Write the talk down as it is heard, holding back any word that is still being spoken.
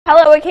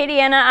Hello,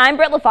 Acadiana. I'm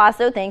Britt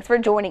Lafaso. Thanks for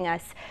joining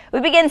us.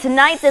 We begin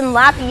tonight in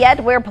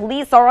Lafayette, where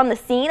police are on the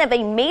scene of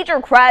a major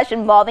crash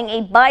involving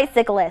a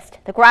bicyclist.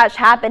 The crash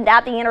happened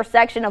at the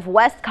intersection of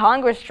West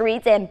Congress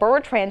Street and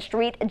Bertrand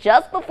Street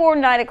just before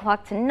 9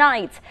 o'clock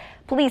tonight.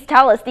 Police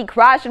tell us the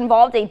crash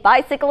involved a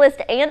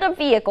bicyclist and a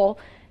vehicle.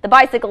 The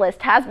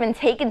bicyclist has been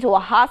taken to a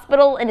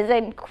hospital and is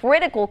in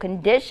critical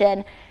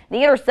condition.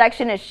 The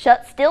intersection is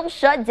still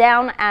shut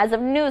down as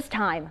of news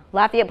time.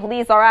 Lafayette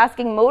police are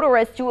asking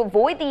motorists to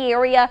avoid the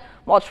area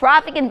while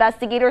traffic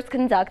investigators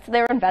conduct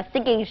their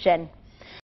investigation.